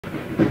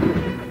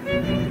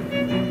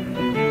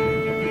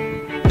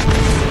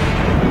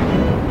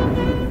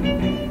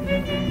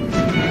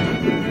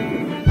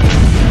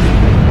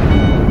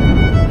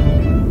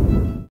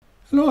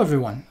Hello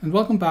everyone, and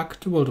welcome back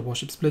to World of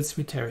Warships Blitz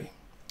with Terry.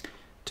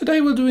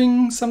 Today we're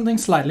doing something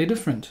slightly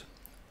different.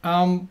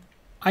 I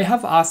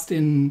have asked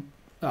in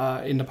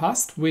the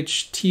past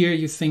which tier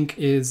you think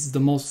is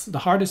the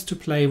hardest to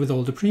play with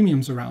all the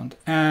premiums around,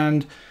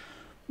 and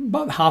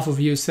about half of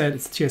you said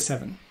it's tier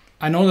 7.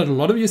 I know that a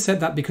lot of you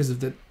said that because of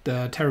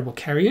the terrible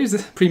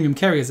carriers, premium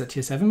carriers at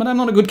tier 7, but I'm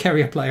not a good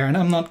carrier player, and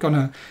I'm not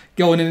gonna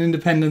go in an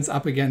independence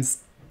up against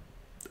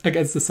the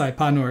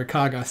Saipan or a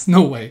Kagas,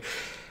 no way.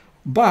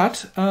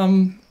 But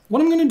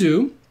what I'm going to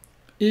do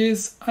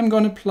is I'm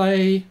going to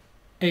play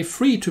a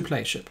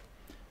free-to-play ship,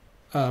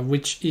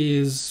 which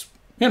is,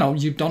 you know,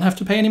 you don't have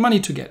to pay any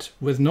money to get,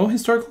 with no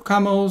historical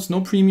camos,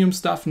 no premium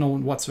stuff, no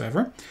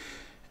whatsoever.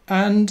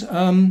 And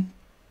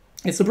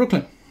it's the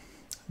Brooklyn,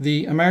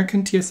 the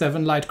American tier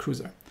 7 light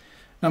cruiser.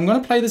 Now I'm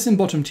going to play this in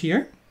bottom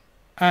tier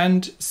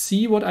and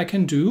see what I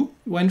can do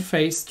when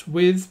faced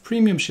with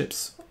premium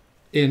ships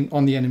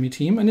on the enemy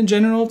team, and in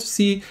general to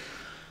see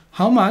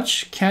how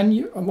much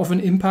of an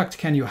impact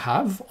can you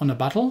have on a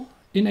battle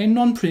in a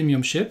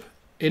non-premium ship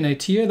in a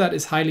tier that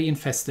is highly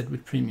infested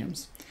with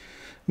premiums.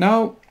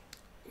 Now,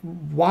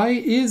 why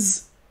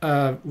is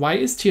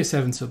tier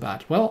 7 so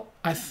bad? Well,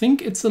 I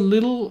think it's a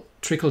little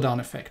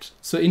trickle-down effect.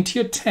 So in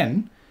tier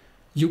 10,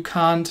 you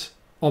can't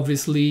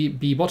obviously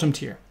be bottom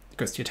tier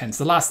because tier 10 is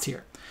the last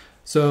tier.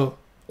 So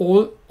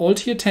all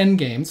tier 10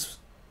 games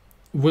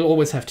will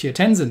always have tier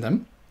 10s in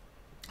them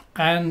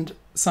and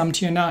some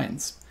tier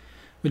 9s.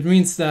 Which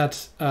means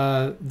that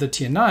the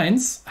tier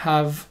 9s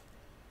have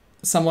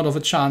somewhat of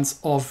a chance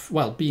of,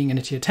 well, being in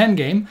a tier 10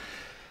 game,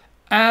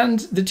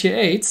 and the tier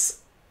 8s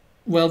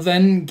will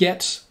then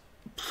get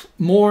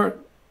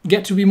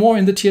to be more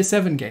in the tier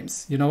 7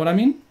 games. You know what I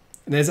mean?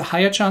 There's a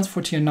higher chance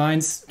for tier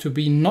 9s to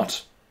be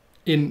not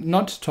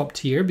top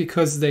tier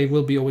because they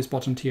will be always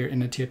bottom tier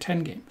in a tier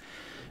 10 game,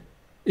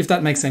 if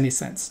that makes any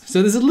sense.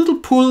 So there's a little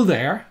pull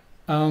there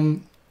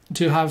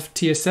to have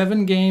tier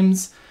 7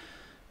 games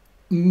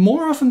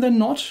more often than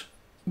not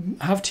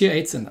have tier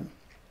 8s in them.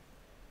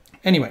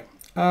 Anyway,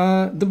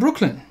 the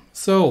Brooklyn.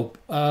 So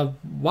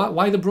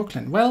why the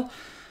Brooklyn? Well,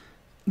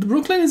 the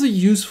Brooklyn is a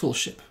useful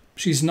ship.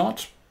 She's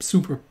not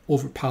super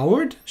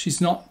overpowered. She's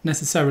not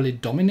necessarily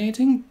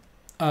dominating.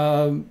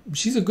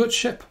 She's a good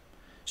ship.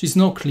 She's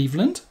no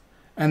Cleveland.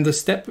 And the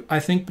step,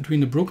 I think, between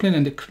the Brooklyn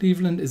and the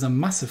Cleveland is a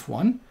massive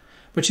one.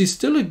 But she's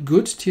still a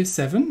good tier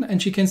 7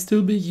 and she can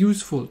still be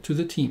useful to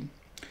the team.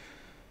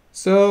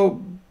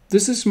 So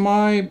this is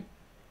my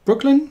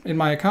Brooklyn in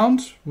my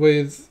account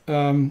with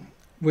a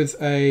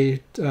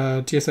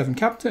tier 7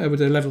 captain,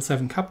 with a level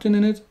 7 captain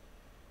in it,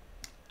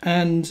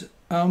 and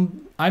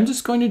I'm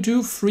just going to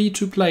do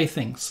free-to-play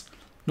things.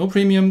 No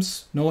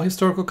premiums, no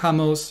historical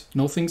camos,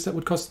 no things that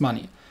would cost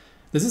money.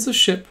 This is a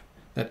ship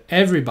that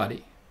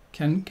everybody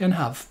can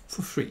have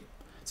for free.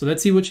 So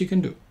let's see what you can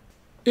do.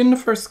 In the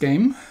first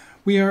game,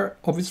 we are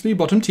obviously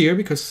bottom tier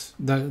because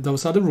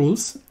those are the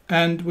rules,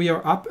 and we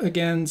are up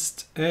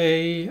against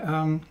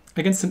an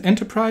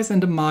Enterprise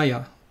and a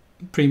Maya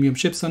premium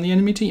ships on the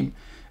enemy team.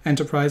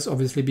 Enterprise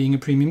obviously being a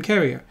premium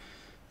carrier.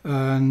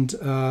 And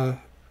other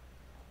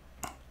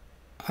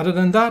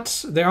than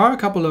that, there are a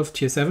couple of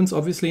tier 7s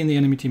obviously in the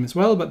enemy team as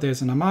well, but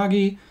there's an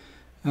Amagi,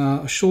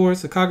 a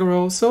Shores, a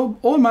Kagero, so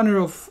all manner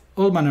of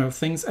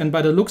things. And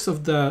by the looks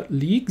of the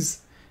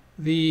leagues,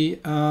 the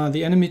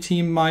enemy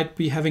team might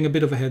be having a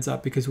bit of a heads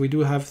up because we do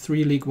have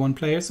 3 League 1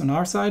 players on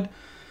our side.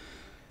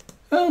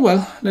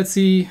 Well, let's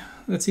see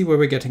where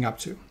we're getting up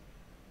to.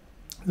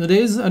 There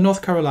is a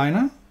North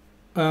Carolina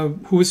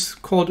who is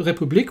called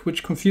Republic,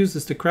 which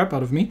confuses the crap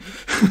out of me.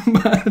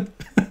 But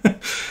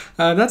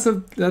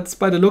that's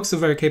by the looks a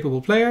very capable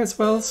player as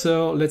well.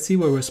 So let's see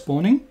where we're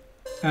spawning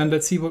and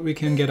let's see what we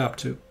can get up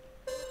to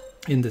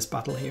in this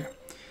battle here.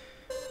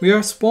 We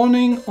are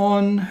spawning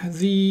on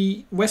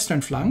the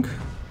western flank,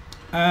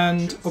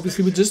 and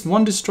obviously with just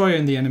 1 destroyer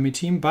in the enemy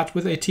team, but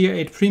with a tier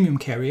 8 premium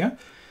carrier.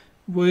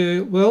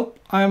 What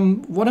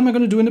am I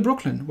going to do in the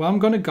Brooklyn? Well, I'm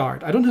going to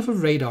guard. I don't have a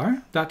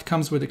radar. That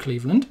comes with the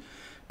Cleveland.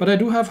 But I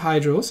do have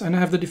Hydros and I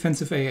have the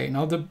defensive AA.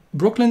 Now, the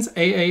Brooklyn's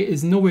AA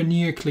is nowhere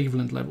near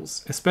Cleveland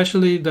levels.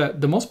 Especially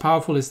the most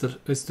powerful is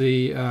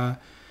the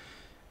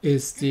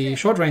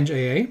short range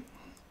AA.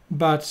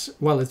 But,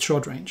 well, it's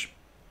short range.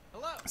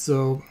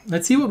 So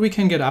let's see what we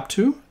can get up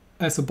to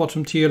as a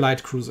bottom tier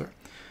light cruiser.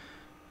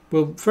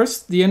 Well,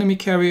 first, the enemy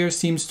carrier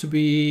seems to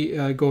be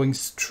going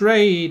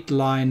straight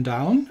line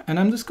down, and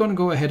I'm just going to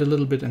go ahead a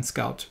little bit and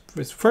scout.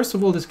 First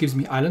of all, this gives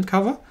me island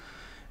cover,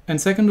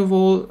 and second of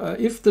all,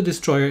 if the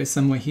destroyer is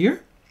somewhere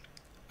here,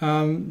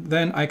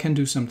 then I can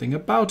do something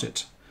about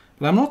it.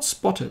 But I'm not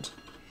spotted,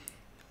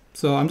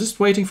 so I'm just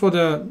waiting for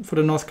the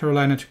North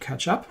Carolina to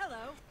catch up.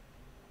 Hello.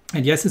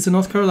 And yes, it's a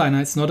North Carolina,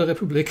 it's not a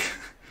Republic.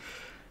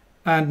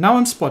 And now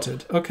I'm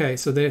spotted. Okay,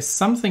 so there's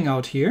something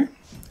out here.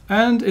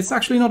 And it's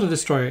actually not a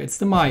destroyer, it's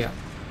the Maya.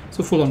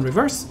 So full on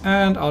reverse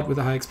and out with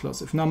a high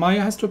explosive. Now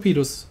Maya has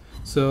torpedoes,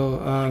 so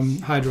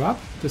Hydro up,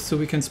 just so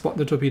we can spot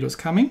the torpedoes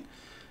coming.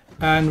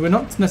 And we're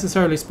not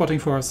necessarily spotting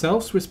for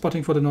ourselves, we're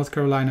spotting for the North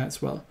Carolina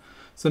as well.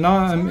 So now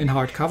I'm in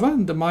hard cover.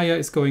 The Maya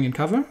is going in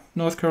cover.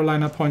 North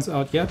Carolina points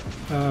out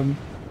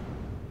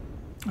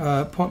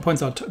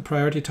points out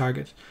priority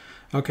target.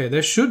 Okay,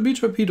 there should be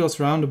torpedoes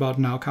round about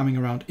now coming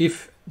around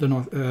if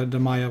the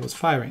Maya was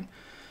firing.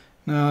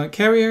 Now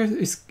carrier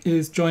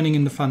is joining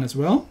in the fun as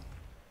well.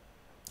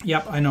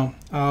 Yep, I know.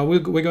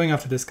 We're going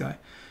after this guy.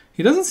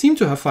 He doesn't seem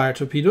to have fired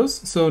torpedoes,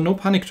 so no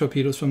panic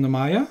torpedoes from the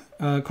Maya.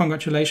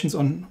 Congratulations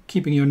on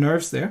keeping your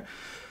nerves there.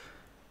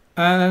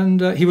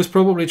 And he was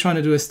probably trying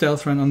to do a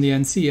stealth run on the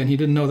NC, and he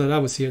didn't know that I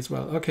was here as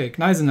well. Okay,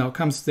 Gneisenau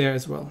comes there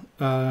as well.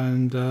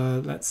 And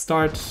let's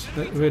start.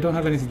 We don't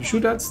have anything to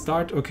shoot at.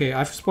 Start. Okay,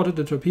 I've spotted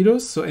the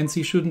torpedoes, so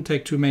NC shouldn't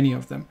take too many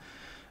of them.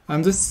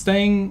 I'm just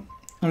staying.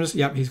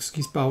 Yep,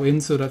 he's bow in,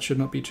 so that should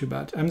not be too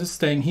bad. I'm just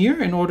staying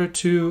here in order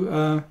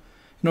to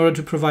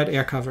provide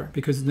air cover,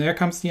 because there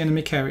comes the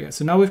enemy carrier.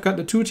 So now we've got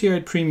the 2 tier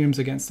 8 premiums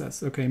against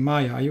us. Okay,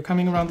 Maya, are you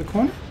coming around the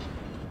corner?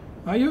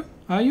 Are you?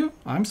 Are you?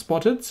 I'm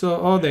spotted. So,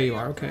 oh, there you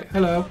are. Okay,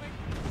 hello.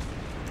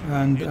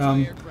 And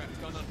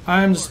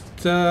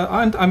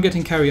I'm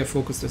getting carrier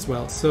focused as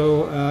well.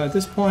 So at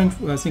this point,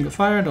 single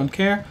fire, don't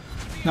care.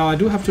 Now I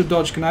do have to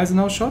dodge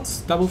Gneisenau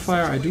shots. Double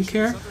fire, I do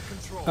care.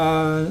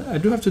 I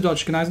do have to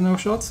dodge Gneisenau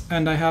shots,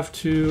 and I have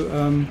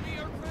to.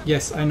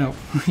 Yes, I know.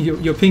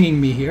 You're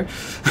pinging me here.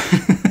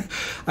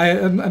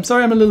 I'm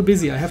sorry, I'm a little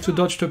busy. I have to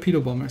dodge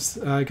torpedo bombers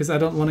because I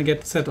don't want to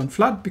get set on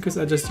flood because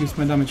I just used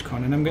my damage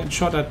con and I'm getting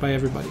shot at by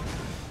everybody.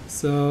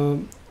 So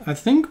I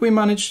think we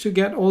managed to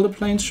get all the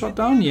planes shot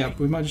down. Yeah,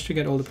 we managed to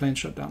get all the planes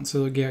shot down.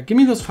 So yeah, give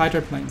me those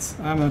fighter planes.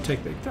 I'm gonna take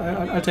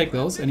I'll take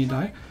those any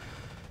die,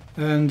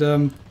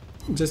 and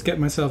just get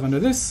myself under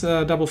this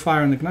double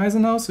fire on the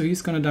Gneisenau. So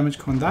he's gonna damage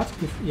con that.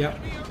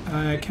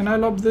 Can I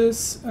lob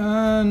this?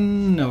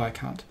 No, I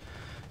can't.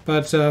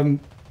 But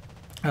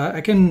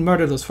I can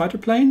murder those fighter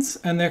planes,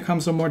 and there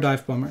comes some more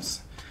dive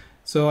bombers.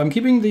 So I'm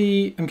keeping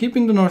the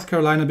North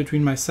Carolina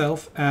between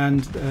myself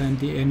and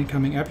the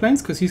incoming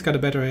airplanes, because he's got a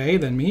better AA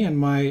than me, and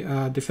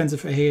my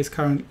defensive AA is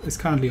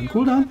currently on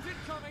cooldown,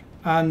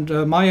 and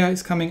Maya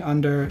is coming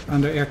under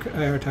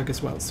air attack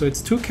as well. So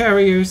it's 2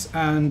 carriers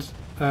and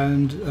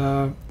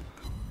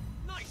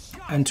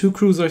 2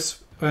 cruisers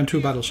and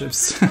 2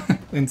 battleships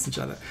against each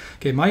other.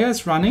 Okay, Maya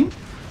is running.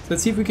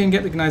 Let's see if we can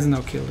get the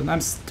Gneisenau killed, and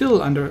I'm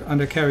still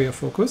under carrier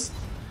focus.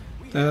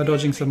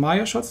 Dodging some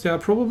Maya shots. There are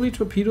probably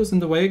torpedoes in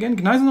the way again.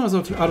 Gneisenau is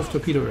out of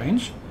torpedo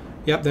range.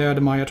 Yep, there are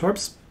the Maya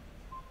torps.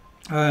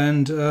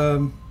 And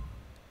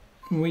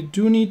we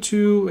do need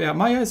to... Yeah,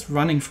 Maya is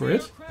running for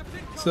it.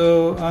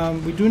 So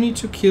we do need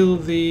to kill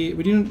the...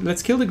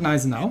 Let's kill the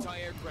Gneisenau.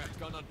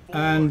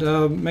 And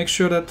make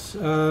sure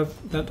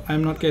that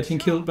I'm not getting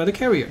killed by the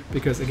carrier.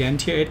 Because again,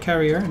 tier 8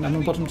 carrier, and I'm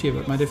on bottom tier,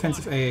 but my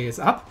defensive AA is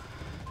up.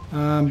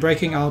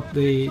 Breaking out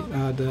the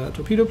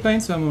torpedo plane,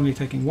 so I'm only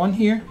taking 1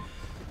 here.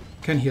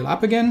 Can heal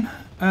up again,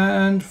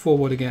 and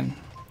forward again.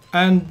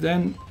 And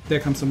then there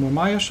comes some more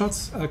Maya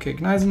shots. Okay,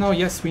 Gneisenau,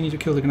 yes, we need to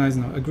kill the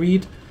Gneisenau.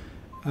 Agreed.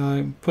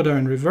 Put her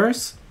in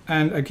reverse.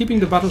 And I'm keeping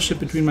the battleship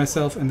between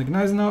myself and the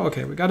Gneisenau.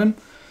 Okay, we got him.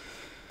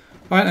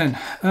 Alright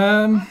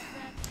then.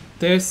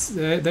 There's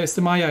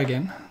the Maya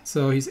again.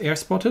 So he's air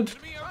spotted.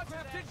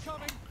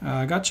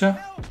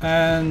 Gotcha.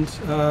 And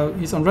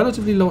he's on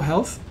relatively low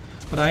health.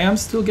 But I am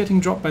still getting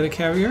dropped by the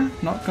carrier.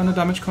 Not gonna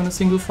damage con a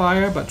single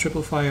fire, but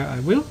triple fire I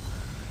will.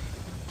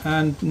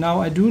 And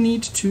now I do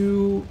need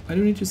to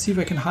see if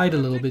I can hide a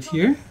little bit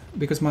here,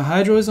 because my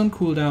hydro is on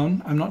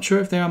cooldown. I'm not sure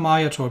if there are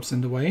Maya torps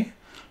in the way.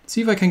 Let's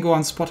see if I can go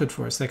unspotted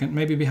for a second,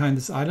 maybe behind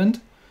this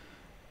island.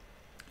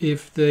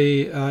 If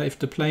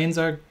the planes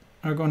are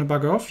going to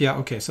bugger off, yeah,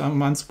 okay, so I'm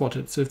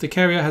unspotted. So if the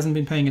carrier hasn't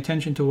been paying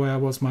attention to where I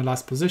was my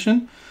last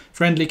position,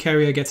 friendly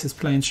carrier gets his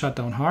plane shut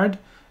down hard,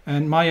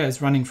 and Maya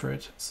is running for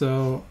it.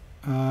 So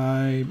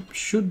I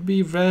should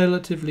be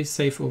relatively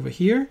safe over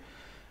here.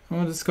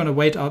 I'm just going to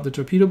wait out the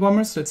torpedo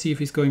bombers. Let's see if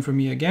he's going for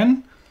me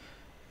again.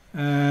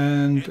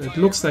 And it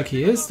looks like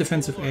he is.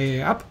 Defensive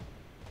AA up.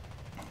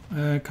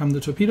 Come the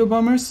torpedo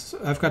bombers.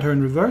 I've got her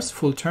in reverse,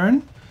 full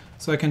turn.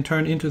 So I can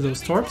turn into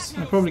those torps.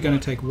 I'm probably going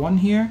to take 1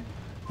 here.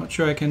 Not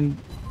sure I can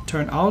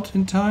turn out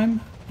in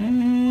time.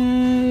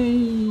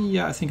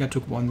 Yeah, I think I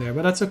took 1 there,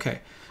 but that's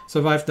okay.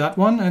 Survived that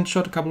one and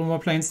shot a couple more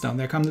planes down.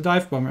 There come the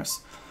dive bombers.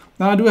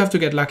 Now I do have to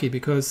get lucky,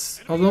 because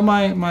although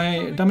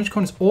my damage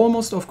con is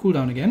almost off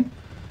cooldown again,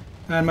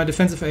 and my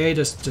defensive AA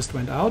just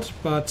went out,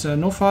 but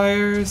no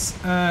fires,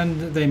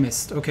 and they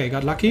missed. Okay,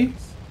 got lucky.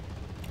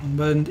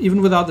 But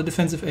even without the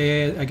defensive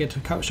AA, I get to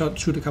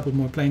shoot a couple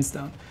more planes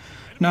down.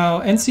 Now,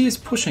 NC is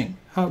pushing.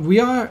 We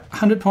are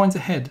 100 points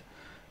ahead.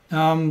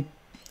 I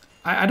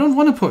don't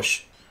want to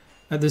push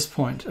at this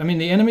point. I mean,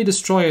 the enemy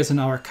destroyer is in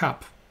our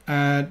cup.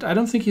 I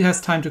don't think he has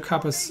time to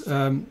cup us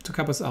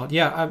out.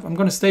 Yeah, I'm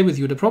going to stay with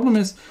you. The problem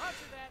is,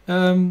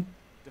 I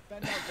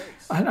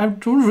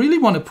don't really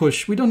want to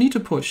push. We don't need to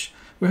push.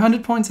 We're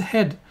 100 points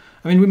ahead.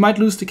 I mean, we might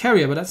lose the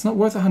carrier, but that's not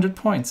worth 100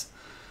 points.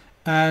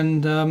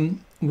 And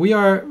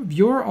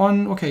you're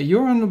on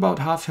about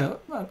half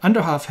health,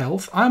 under half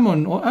health. I'm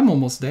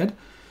almost dead.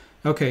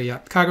 Okay,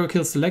 yeah. Cargo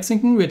kills the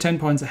Lexington. We're 10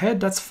 points ahead.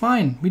 That's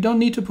fine. We don't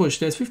need to push.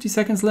 There's 50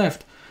 seconds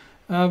left.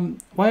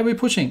 Why are we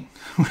pushing?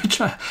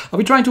 Are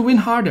we trying to win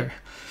harder?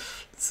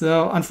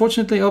 So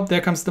unfortunately, oh,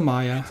 there comes the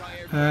Maya.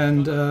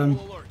 And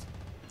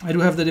I do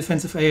have the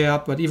defensive AA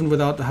up, but even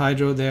without the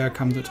Hydro, there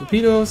come the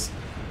torpedoes.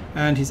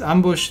 And he's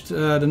ambushed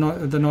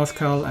the North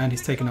Cal, and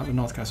he's taken out the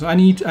North Cal. So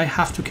I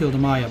have to kill the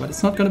Maya, but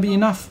it's not going to be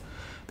enough.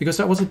 Because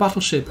that was a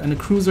battleship, and a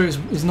cruiser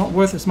is not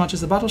worth as much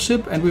as a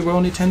battleship, and we were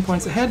only 10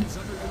 points ahead.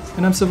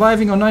 And I'm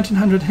surviving on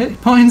 1900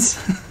 hit points.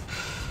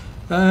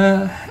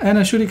 And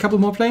I shoot a couple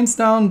more planes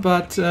down,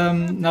 but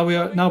now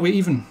we're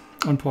even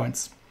on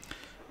points.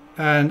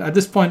 And at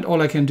this point,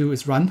 all I can do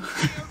is run,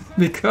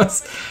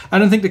 because I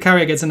don't think the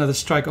carrier gets another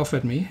strike off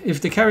at me. If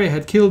the carrier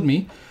had killed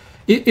me,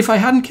 if I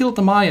hadn't killed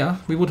the Maya,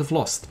 we would have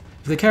lost.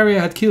 If the carrier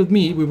had killed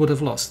me, we would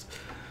have lost.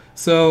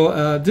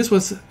 So this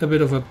was a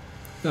bit of a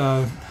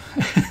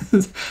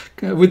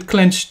with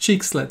clenched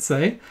cheeks, let's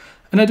say.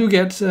 And I do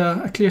get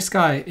a clear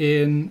sky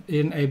in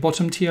a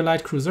bottom tier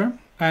light cruiser,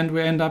 and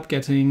we end up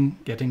getting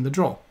the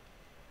draw.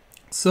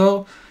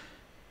 So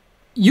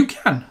you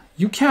can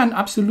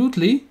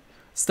absolutely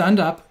stand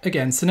up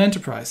against an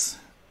Enterprise,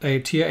 a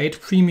tier 8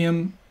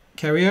 premium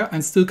carrier,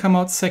 and still come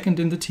out second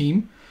in the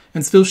team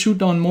and still shoot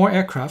down more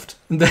aircraft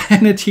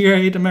than a tier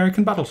 8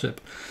 American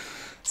battleship.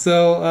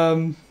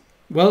 So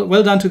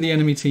well done to the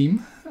enemy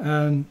team,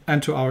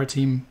 and to our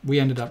team. We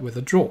ended up with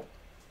a draw.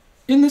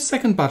 In this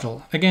second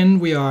battle, again,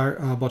 we are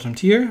bottom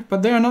tier,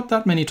 but there are not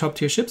that many top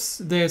tier ships.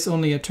 There's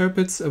only a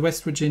Tirpitz, a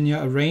West Virginia,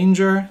 a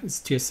Ranger, it's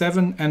tier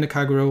 7, and a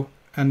Kagero.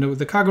 And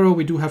the Kagero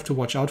we do have to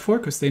watch out for,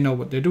 because they know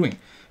what they're doing.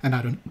 And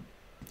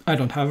I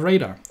don't have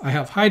radar. I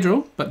have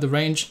Hydro, but the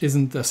range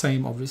isn't the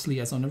same, obviously,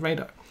 as on the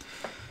radar.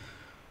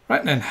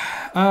 Right then,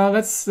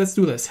 let's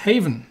do this.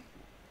 Haven.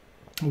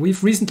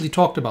 We've recently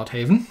talked about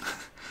Haven.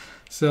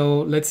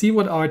 So let's see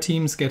what our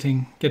team's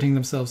getting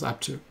themselves up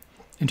to.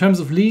 In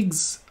terms of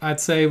leagues, I'd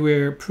say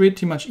we're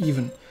pretty much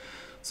even.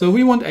 So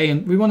we want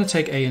to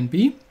take A and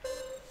B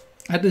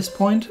at this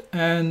point,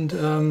 and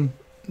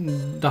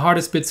the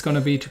hardest bit's going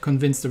to be to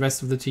convince the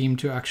rest of the team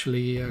to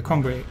actually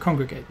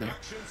congregate there.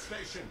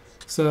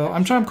 So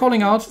I'm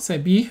calling out, say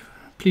B,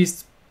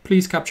 please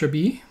capture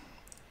B,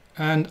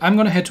 and I'm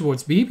going to head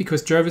towards B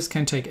because Jervis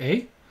can take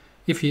A,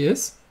 if he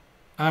is.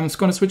 I'm just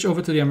going to switch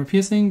over to the armor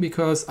piercing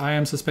because I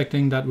am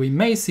suspecting that we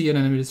may see an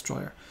enemy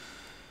destroyer.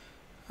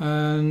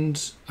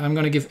 And I'm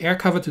going to give air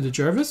cover to the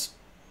Jervis.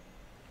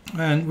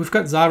 And we've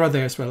got Zara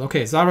there as well.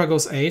 Okay, Zara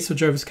goes A, so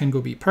Jervis can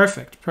go B.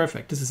 Perfect,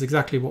 perfect. This is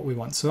exactly what we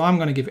want. So I'm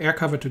going to give air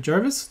cover to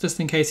Jervis,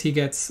 just in case he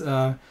gets,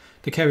 the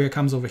carrier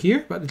comes over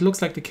here. But it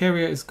looks like the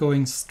carrier is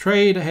going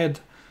straight ahead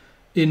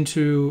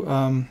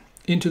into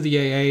the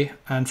AA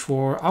and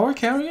for our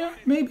carrier,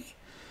 maybe?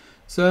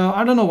 So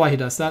I don't know why he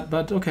does that,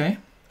 but okay.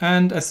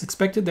 And as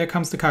expected, there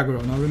comes the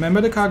Kagero. Now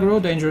remember the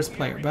Kagero, dangerous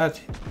player. But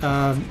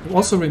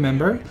also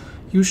remember,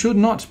 you should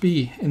not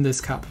be in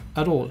this cup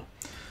at all.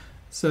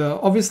 So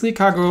obviously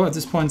Kagero at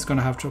this point is going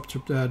to have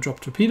to drop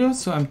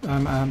torpedoes. So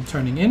I'm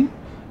turning in,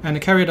 and the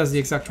carrier does the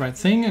exact right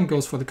thing and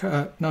goes for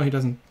the. No, he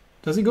doesn't.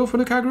 Does he go for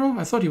the Kagero?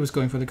 I thought he was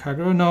going for the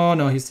Kagero.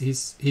 No,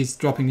 he's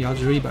dropping the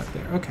Algerie back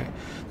there. Okay,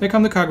 there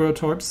come the Kagero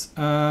torps.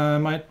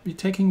 Might be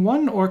taking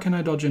one, or can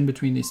I dodge in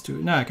between these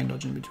two? No, I can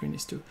dodge in between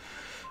these two.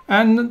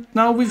 And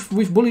now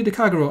we've bullied the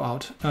Kagero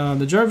out.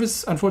 The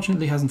Jervis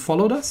unfortunately hasn't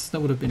followed us.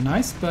 That would have been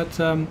nice, but.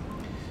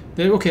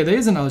 Okay, there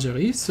is an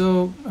Algerie,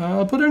 so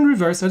I'll put it in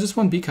reverse. I just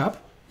want B cap.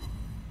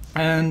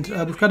 And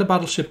we've got a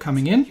battleship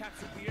coming in.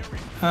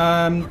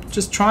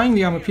 Just trying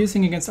the armor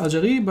piercing against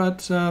Algerie,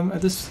 but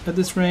at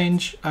this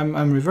range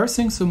I'm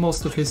reversing, so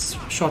most of his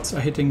shots are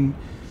hitting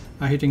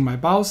my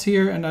bows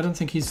here, and I don't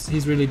think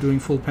he's really doing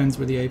full pens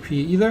with the AP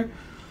either.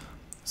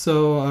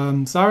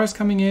 So Zara's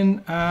coming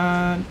in,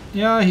 and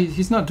yeah,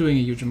 he's not doing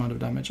a huge amount of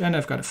damage. And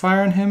I've got a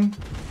fire on him.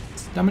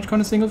 Damage con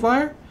a single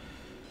fire.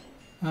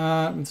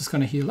 I'm just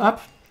gonna heal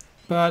up.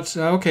 But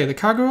okay, the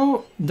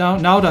Kagero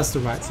now does the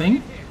right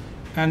thing,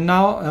 and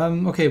now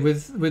okay,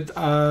 with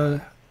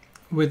the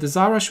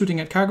Zara shooting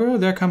at Kagero,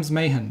 there comes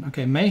Mayhen.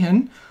 Okay,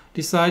 Mayhen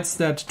decides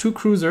that 2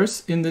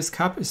 cruisers in this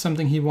cup is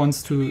something he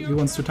wants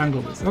to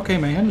tangle with. Okay,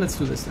 Mayhen, let's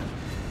do this then.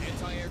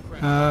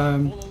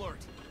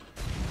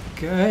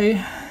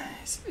 Okay,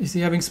 is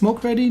he having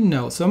smoke ready?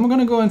 No. So I'm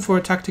gonna go in for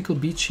a tactical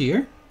beach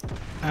here,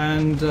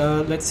 and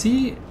let's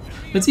see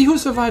who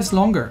survives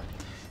longer.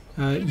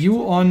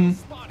 You on.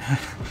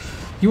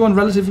 You on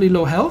relatively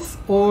low health,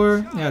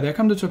 or yeah, there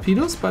come the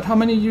torpedoes, but how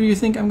many do you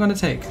think I'm gonna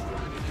take?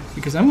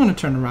 Because I'm gonna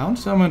turn around,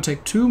 so I'm gonna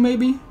take 2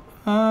 maybe.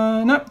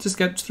 No, just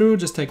get through,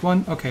 just take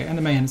 1. Okay, and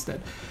the Mayhen is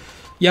dead.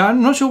 Yeah,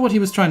 I'm not sure what he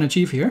was trying to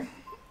achieve here,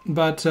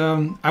 but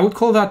I would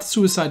call that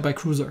suicide by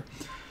cruiser.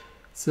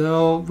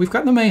 So we've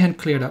got the Mayhen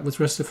cleared up with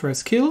just the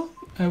first kill.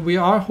 We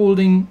are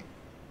holding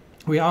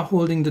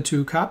the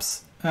 2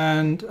 caps,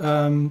 and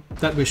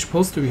that we're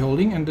supposed to be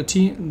holding, and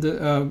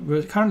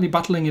we're currently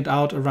battling it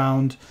out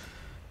around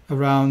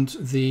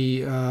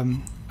the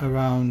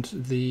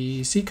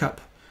C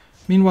cup.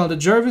 Meanwhile, the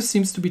Jervis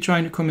seems to be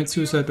trying to commit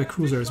suicide by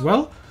cruiser as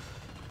well.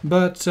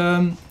 But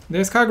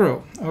there's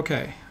Kagero.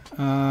 Okay,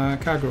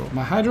 Kagero.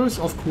 My Hydro is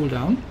off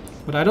cooldown.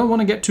 But I don't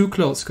want to get too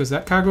close, because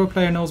that cargo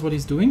player knows what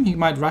he's doing. He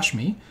might rush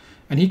me,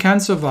 and he can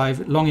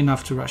survive long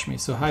enough to rush me.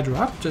 So hydro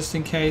up, just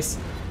in case.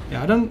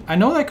 Yeah, I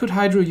know I could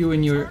hydro you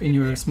in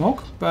your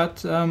smoke,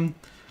 but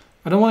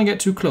I don't want to get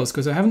too close,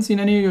 because I haven't seen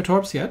any of your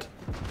torps yet.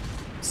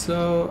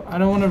 So I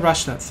don't want to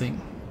rush that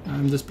thing.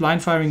 I'm just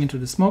blind firing into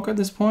the smoke at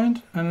this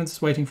point, and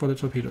it's waiting for the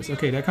torpedoes.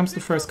 Okay, there comes the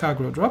first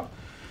cargo drop.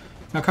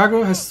 Now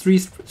cargo has three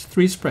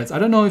spreads. I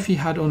don't know if he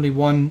had only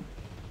one,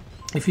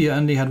 if he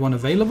only had one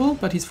available,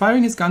 but he's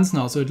firing his guns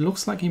now, so it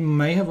looks like he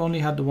may have only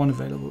had the one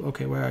available.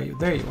 Okay, where are you?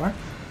 There you are.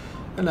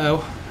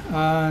 Hello.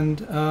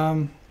 And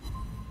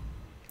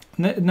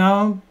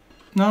now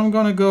I'm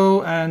gonna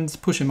go and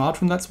push him out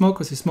from that smoke,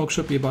 because his smoke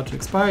should be about to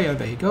expire. Yeah,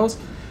 there he goes.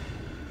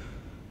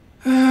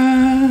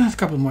 A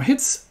couple more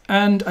hits,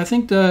 and I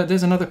think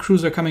there's another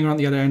cruiser coming around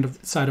the other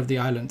side of the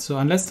island. So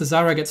unless the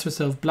Zara gets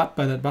herself blapped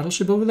by that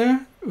battleship over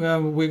there,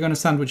 we're going to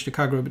sandwich the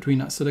cargo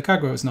between us. So the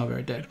cargo is now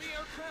very dead.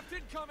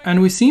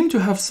 And we seem to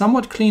have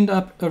somewhat cleaned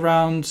up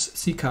around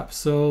Sea Cap.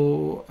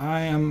 So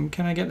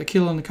can I get the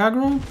kill on the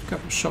cargo? A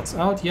couple of shots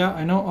out. Yeah,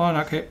 I know. Oh,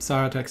 okay,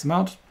 Zara takes him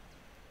out.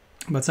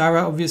 But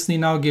Zara obviously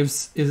now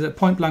is a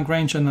point blank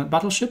range on that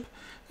battleship.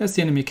 There's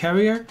the enemy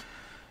carrier.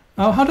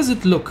 Oh, how does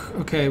it look?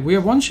 Okay, we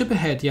are one ship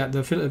ahead. Yeah,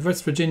 the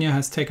West Virginia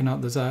has taken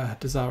out the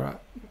Zara.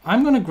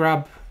 I'm going to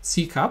grab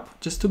Sea Cap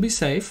just to be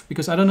safe,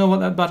 because I don't know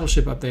what that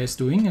battleship up there is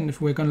doing, and if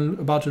we're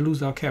about to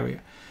lose our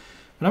carrier.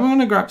 But I'm going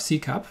to grab Sea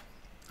Cap,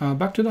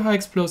 back to the high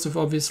explosive,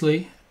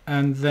 obviously,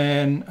 and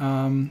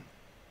then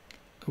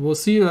we'll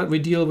see that we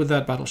deal with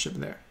that battleship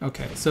there.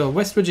 Okay, so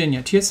West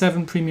Virginia, Tier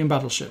 7 premium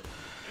battleship.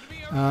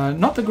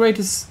 Not the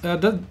greatest,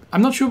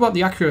 I'm not sure about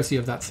the accuracy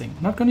of that thing.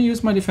 Not going to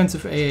use my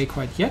defensive AA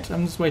quite yet.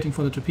 I'm just waiting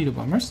for the torpedo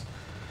bombers.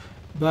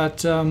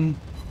 But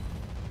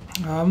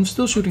I'm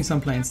still shooting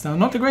some planes now.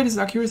 Not the greatest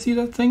accuracy,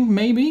 that thing,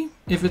 maybe,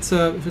 if it's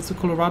a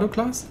Colorado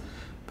class.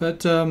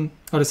 But, or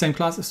the same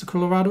class as the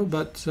Colorado,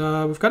 but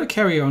we've got a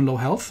carrier on low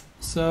health.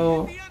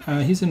 So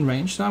he's in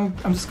range. So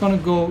I'm just going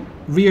to go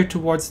rear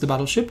towards the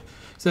battleship.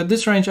 So at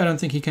this range, I don't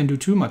think he can do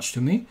too much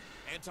to me.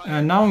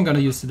 And now I'm going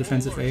to use the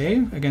defensive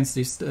AA against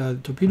these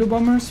torpedo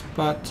bombers,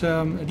 but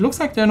it looks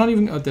like they're not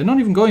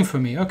even going for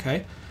me.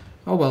 Okay,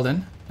 oh well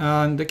then.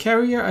 And the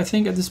carrier, I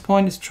think at this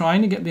point, is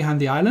trying to get behind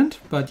the island,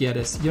 but yeah,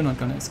 you're not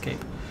going to escape.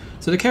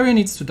 So the carrier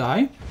needs to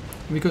die,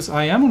 because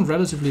I am on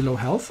relatively low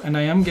health, and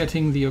I am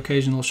getting the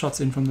occasional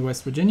shots in from the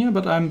West Virginia,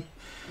 but I'm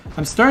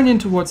starting in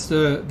towards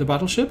the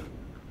battleship,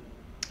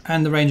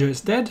 and the Ranger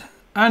is dead,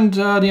 and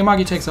the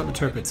Amagi takes out the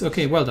torpedoes.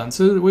 Okay, well done.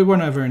 So we were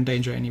never in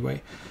danger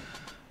anyway.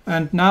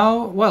 And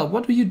now, well,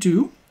 what do you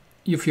do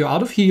if you're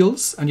out of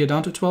heals and you're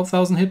down to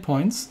 12,000 hit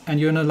points and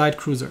you're in a light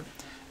cruiser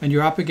and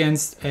you're up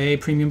against a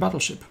premium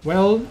battleship?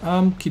 Well,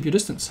 keep your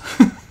distance,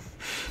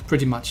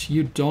 pretty much.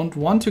 You don't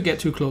want to get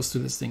too close to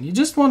this thing. You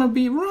just want to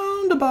be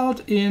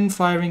roundabout in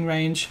firing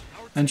range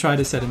and try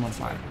to set him on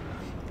fire.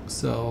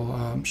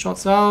 So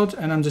shots out,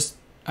 and I'm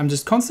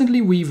just constantly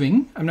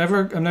weaving. I'm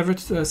never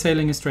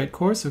sailing a straight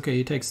course. Okay,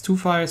 he takes 2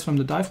 fires from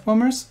the dive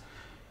bombers.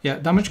 Yeah,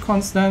 damage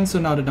constant, so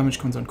now the damage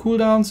comes on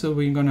cooldown, so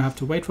we're going to have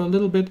to wait for a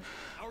little bit.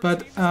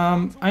 But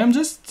I am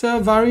just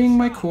varying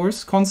my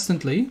course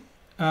constantly,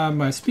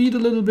 my speed a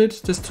little bit,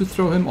 just to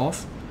throw him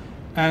off.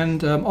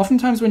 And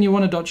oftentimes when you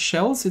want to dodge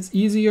shells, it's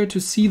easier to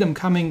see them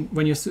coming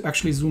when you're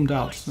actually zoomed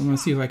out. So I'm going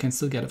to see if I can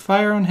still get a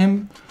fire on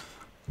him.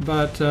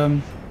 But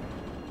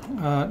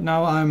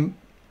now I'm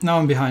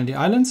behind the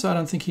island, so I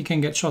don't think he can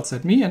get shots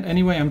at me. And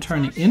anyway, I'm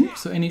turning in,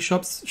 so any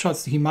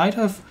shots he might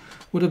have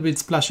would have been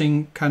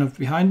splashing kind of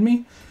behind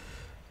me.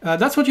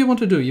 That's what you want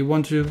to do. You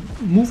want to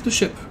move the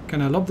ship.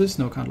 Can I lob this?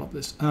 No, can't lob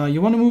this. You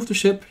want to move the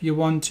ship. You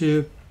want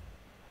to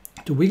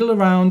wiggle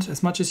around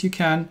as much as you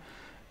can,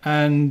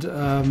 and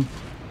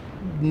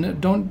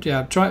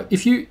try.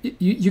 If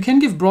you can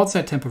give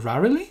broadside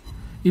temporarily,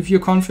 if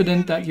you're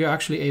confident that you're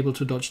actually able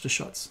to dodge the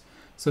shots.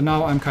 So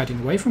now I'm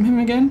kiting away from him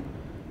again,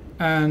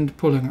 and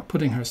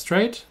putting her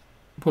straight,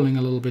 pulling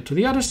a little bit to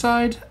the other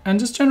side, and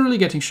just generally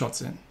getting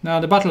shots in. Now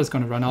the battle is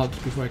going to run out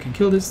before I can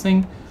kill this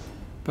thing,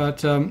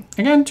 but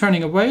again,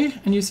 turning away,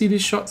 and you see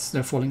these shots,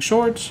 they're falling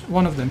short.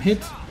 One of them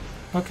hit.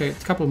 Okay, a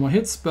couple more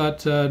hits,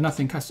 but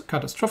nothing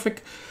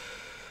catastrophic.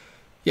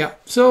 Yeah,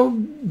 so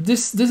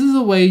this is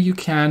a way you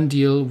can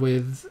deal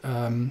with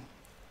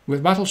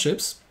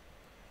battleships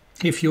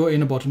if you're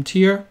in a bottom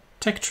tier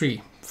tech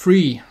tree,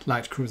 free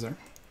light cruiser.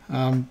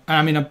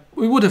 I mean,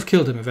 we would have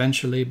killed him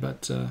eventually,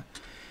 but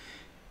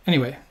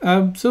anyway,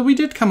 so we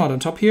did come out on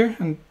top here,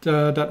 and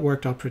that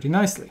worked out pretty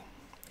nicely.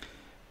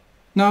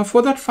 Now,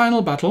 for that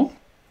final battle,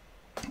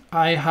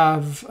 I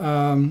have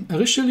a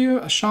Richelieu,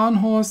 a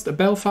Scharnhorst, a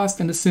Belfast,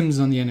 and a Sims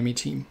on the enemy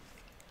team.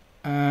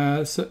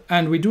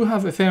 And we do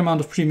have a fair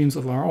amount of premiums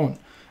of our own.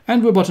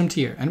 And we're bottom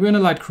tier, and we're in a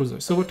light cruiser.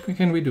 So what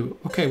can we do?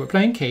 Okay, we're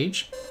playing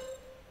cage.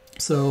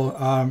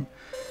 So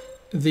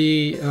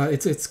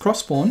it's cross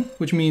spawn,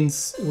 which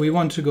means we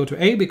want to go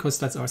to A because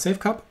that's our safe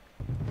cup.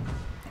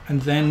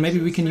 And then maybe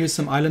we can use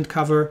some island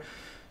cover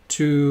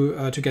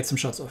to get some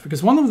shots off.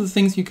 Because one of the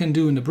things you can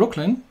do in the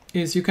Brooklyn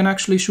is you can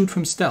actually shoot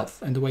from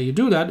stealth. And the way you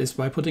do that is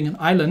by putting an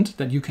island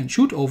that you can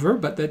shoot over,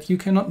 but that you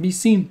cannot be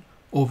seen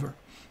over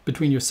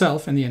between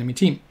yourself and the enemy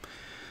team.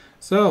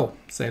 So,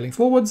 sailing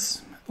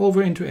forwards,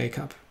 over into A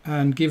cap.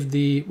 And give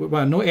the,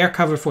 well, no air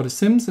cover for the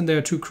Sims, and there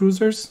are 2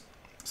 cruisers.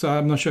 So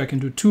I'm not sure I can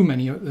do too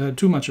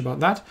much about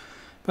that.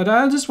 But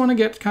I just want to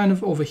get kind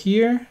of over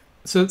here,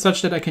 so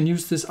such that I can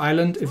use this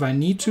island if I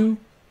need to,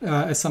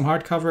 as some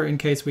hard cover in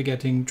case we're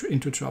getting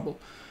into trouble.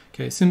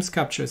 Okay, Sims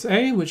captures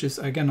A, which is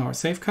again our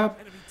safe cap,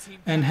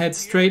 and heads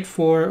straight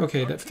for,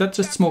 okay, that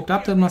just smoked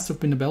up, that must have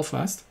been the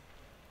Belfast.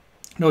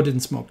 No, it didn't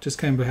smoke, just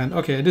came behind.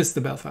 Okay, it is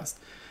the Belfast.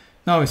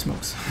 Now it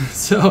smokes.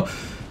 So,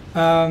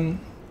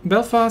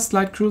 Belfast,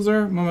 light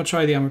cruiser, I'm gonna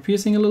try the armor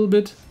piercing a little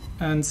bit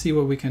and see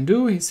what we can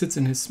do. He sits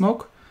in his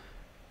smoke.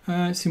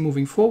 Is he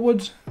moving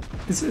forward?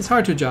 It's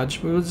hard to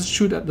judge. We will just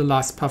shoot at the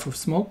last puff of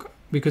smoke,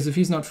 because if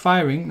he's not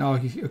firing, now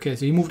okay,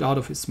 so he moved out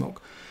of his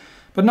smoke.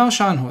 But now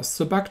Scharnhorst,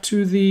 so back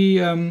to the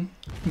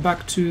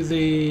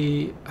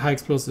high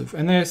explosive,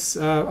 and there's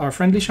our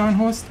friendly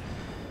Scharnhorst,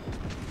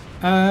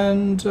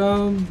 and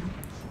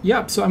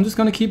yeah, so I'm just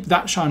gonna keep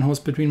that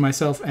Scharnhorst between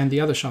myself and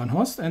the other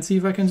Scharnhorst and see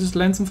if I can just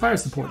lend some fire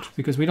support,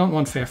 because we don't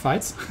want fair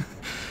fights.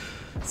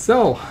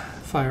 So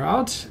fire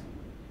out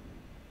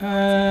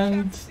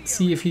and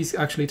see if he's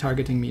actually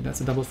targeting me.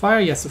 That's a double fire.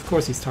 Yes, of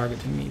course he's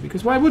targeting me,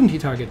 because why wouldn't he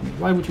target me?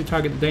 Why would you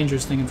target the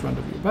dangerous thing in front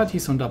of you? But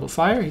he's on double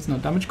fire, he's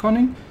not damage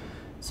conning,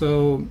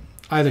 so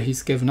either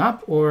he's given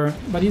up or,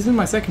 but he's in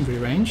my secondary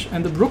range,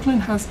 and the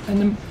Brooklyn has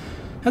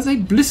a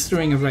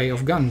blistering array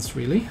of guns,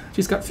 really.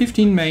 She's got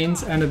 15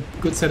 mains and a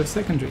good set of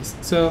secondaries,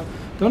 so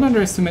don't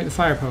underestimate the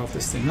firepower of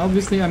this thing.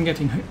 Obviously I'm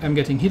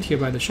getting hit here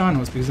by the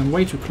Scharnhorst because I'm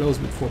way too close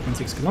with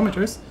 4.6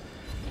 kilometers,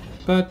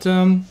 but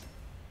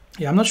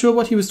yeah, I'm not sure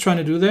what he was trying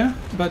to do there,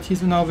 but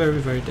he's now very,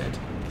 very dead.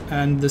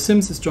 And the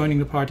Sims is joining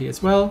the party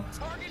as well.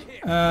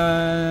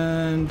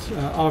 And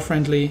our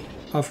friendly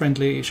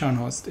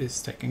Scharnhorst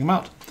is taking him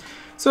out.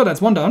 So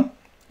that's 1 down,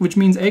 which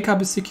means A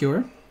cap is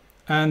secure.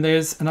 And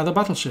there's another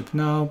battleship.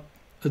 Now,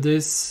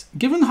 this,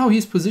 given how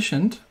he's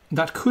positioned,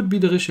 that could be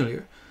the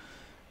Richelieu.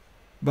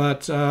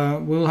 But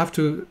we'll have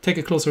to take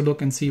a closer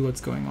look and see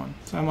what's going on.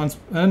 So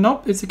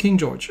nope, it's a King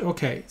George.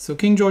 Okay, so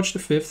King George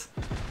V.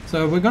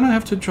 So we're gonna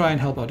have to try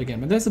and help out again.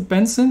 But there's a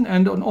Benson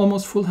and an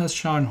almost full has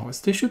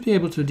Scharnhorst. They should be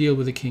able to deal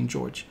with the King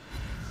George.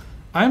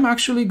 I'm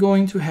actually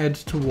going to head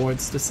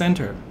towards the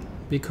center,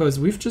 because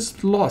we've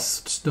just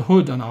lost the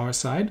Hood on our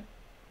side.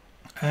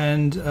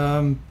 And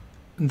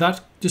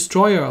that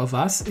destroyer of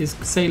us is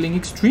sailing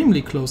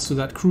extremely close to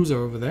that cruiser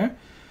over there.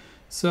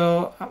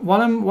 So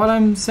while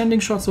I'm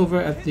sending shots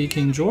over at the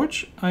King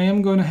George, I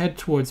am going to head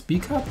towards B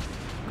cap,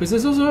 because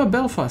there's also a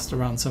Belfast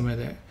around somewhere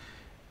there.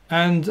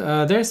 And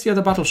there's the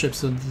other battleship,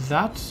 so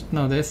that,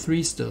 no, there's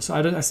 3 still, so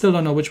I still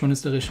don't know which one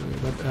is the Richelieu.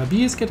 But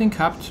B is getting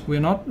capped,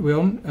 no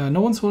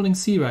one's holding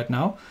C right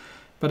now,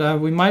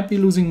 but we might be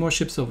losing more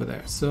ships over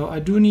there. So I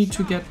do need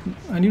to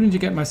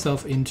get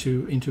myself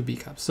into B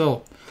cap.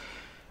 So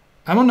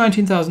I'm on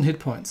 19,000 hit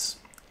points.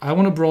 I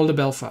want to brawl the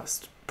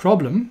Belfast.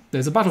 Problem,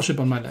 there's a battleship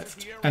on my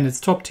left, and it's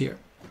top tier,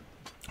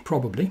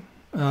 probably.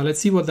 Let's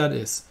see what that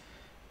is.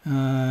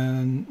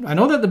 I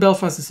know that the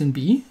Belfast is in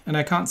B, and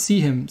I can't see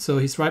him, so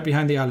he's right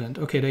behind the island.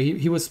 Okay,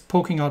 he was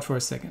poking out for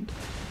a second.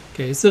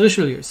 Okay, it's the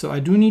Richelieu, so I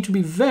do need to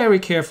be very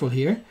careful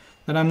here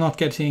that I'm not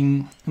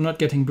getting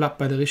blapped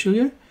by the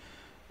Richelieu.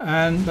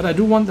 But I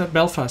do want that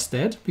Belfast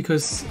dead,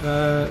 because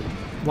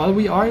while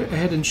we are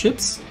ahead in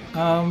ships,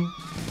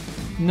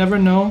 never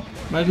know.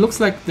 But it looks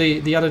like the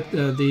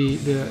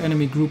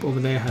enemy group over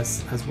there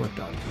has worked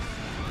out.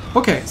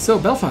 Okay, so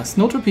Belfast,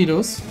 no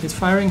torpedoes. He's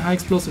firing high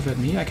explosive at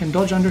me. I can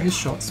dodge under his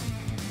shots.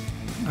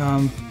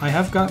 I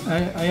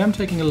am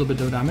taking a little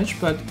bit of damage,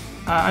 but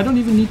I don't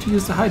even need to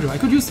use the Hydra. I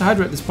could use the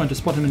Hydra at this point to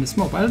spot him in the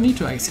smoke, but I don't need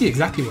to. I see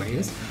exactly where he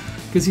is,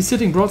 because he's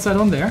sitting broadside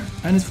on there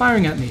and is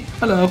firing at me.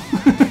 Hello.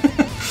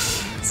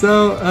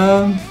 So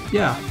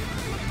yeah.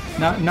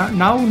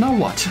 Now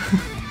what?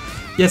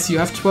 Yes, you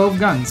have 12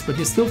 guns, but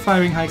you're still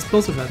firing high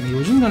explosive at me,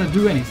 which isn't going to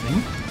do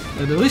anything.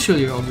 The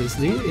Richelieu,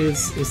 obviously,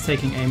 is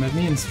taking aim at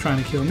me and is trying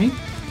to kill me.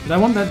 But I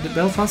want that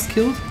Belfast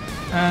killed,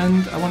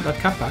 and I want that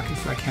cap back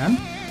if I can.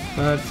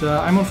 But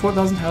I'm on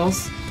 4,000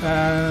 health,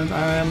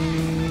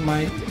 and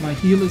my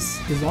heal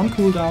is on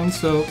cooldown,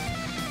 so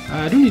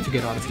I do need to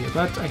get out of here.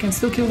 But I can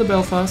still kill the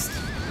Belfast.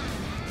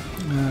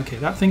 Okay,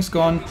 that thing's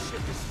gone.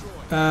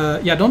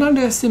 Yeah, don't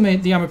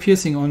underestimate the armor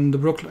piercing on the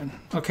Brooklyn.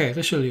 Okay,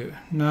 Richelieu.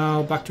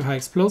 Now back to high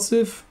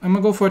explosive. I'm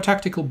gonna go for a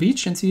tactical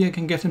beach and see if I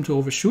can get him to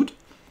overshoot.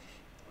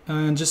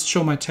 And just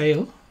show my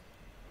tail.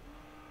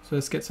 So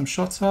let's get some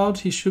shots out.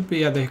 He should be,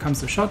 yeah, there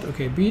comes the shot.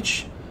 Okay,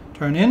 beach,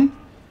 turn in.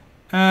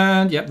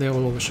 And yeah, they're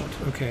all overshot.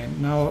 Okay,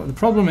 now the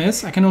problem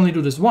is I can only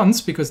do this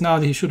once, because now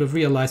he should have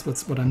realized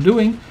what I'm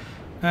doing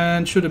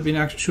and should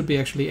be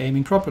actually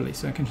aiming properly.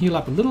 So I can heal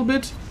up a little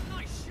bit,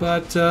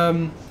 but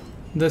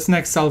this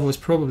next salvo is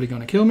probably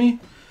going to kill me.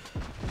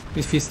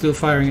 If he's still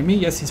firing at me.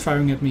 Yes, he's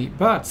firing at me.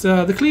 But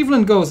the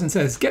Cleveland goes and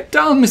says, "Get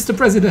down, Mr.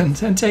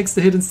 President," and takes the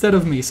hit instead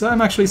of me. So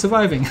I'm actually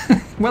surviving.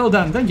 Well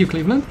done. Thank you,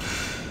 Cleveland.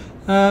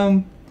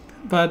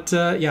 But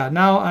yeah,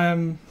 now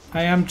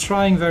I am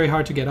trying very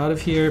hard to get out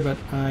of here, but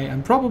I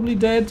am probably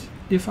dead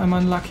if I'm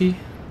unlucky.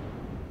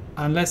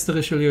 Unless the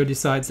Richelieu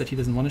decides that he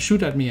doesn't want to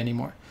shoot at me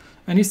anymore.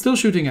 And he's still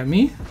shooting at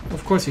me.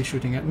 Of course he's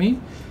shooting at me.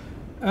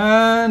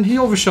 And he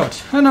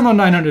overshot. And I'm on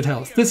 900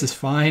 health. This is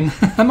fine.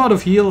 I'm out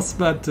of heals,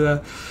 but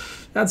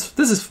this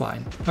is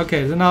fine.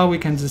 Okay, so now we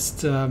can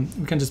just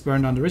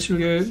burn down the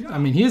Richelieu. I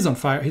mean, he is on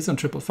fire. He's on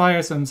triple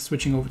fire, so I'm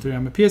switching over to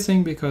armor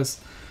piercing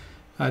because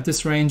at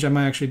this range I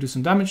might actually do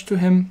some damage to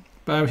him.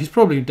 But he's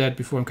probably dead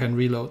before I can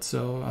reload.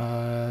 So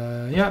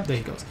yeah, there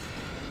he goes.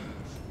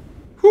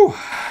 Whew.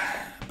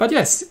 But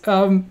yes,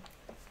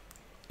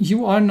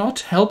 you are not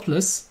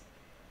helpless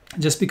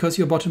just because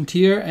you're bottom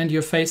tier and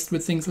you're faced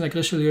with things like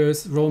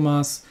Richelieus,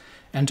 Romas,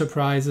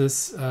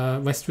 Enterprises,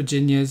 West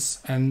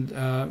Virginias, and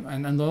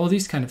all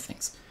these kind of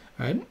things.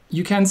 Right?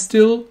 You can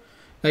still,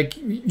 like,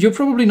 you're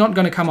probably not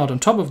going to come out on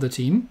top of the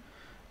team,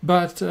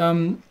 but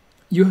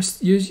you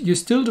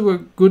still do a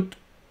good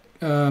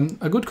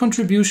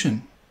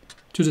contribution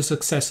to the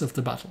success of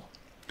the battle.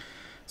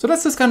 So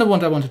that's just kind of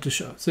what I wanted to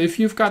show. So if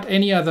you've got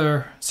any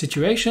other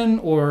situation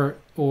or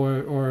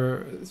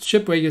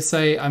ship where you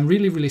say, I'm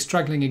really, really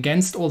struggling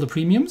against all the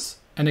premiums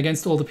and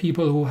against all the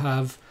people who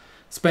have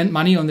spent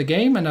money on the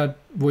game and are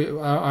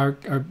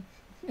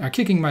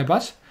kicking my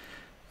butt,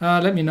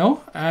 let me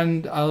know,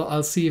 and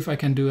I'll see if I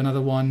can do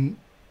another one,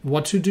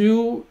 what to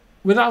do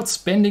without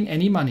spending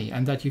any money,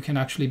 and that you can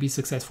actually be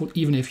successful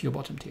even if you're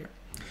bottom tier.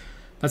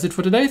 That's it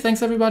for today.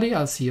 Thanks everybody.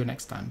 I'll see you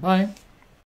next time. Bye.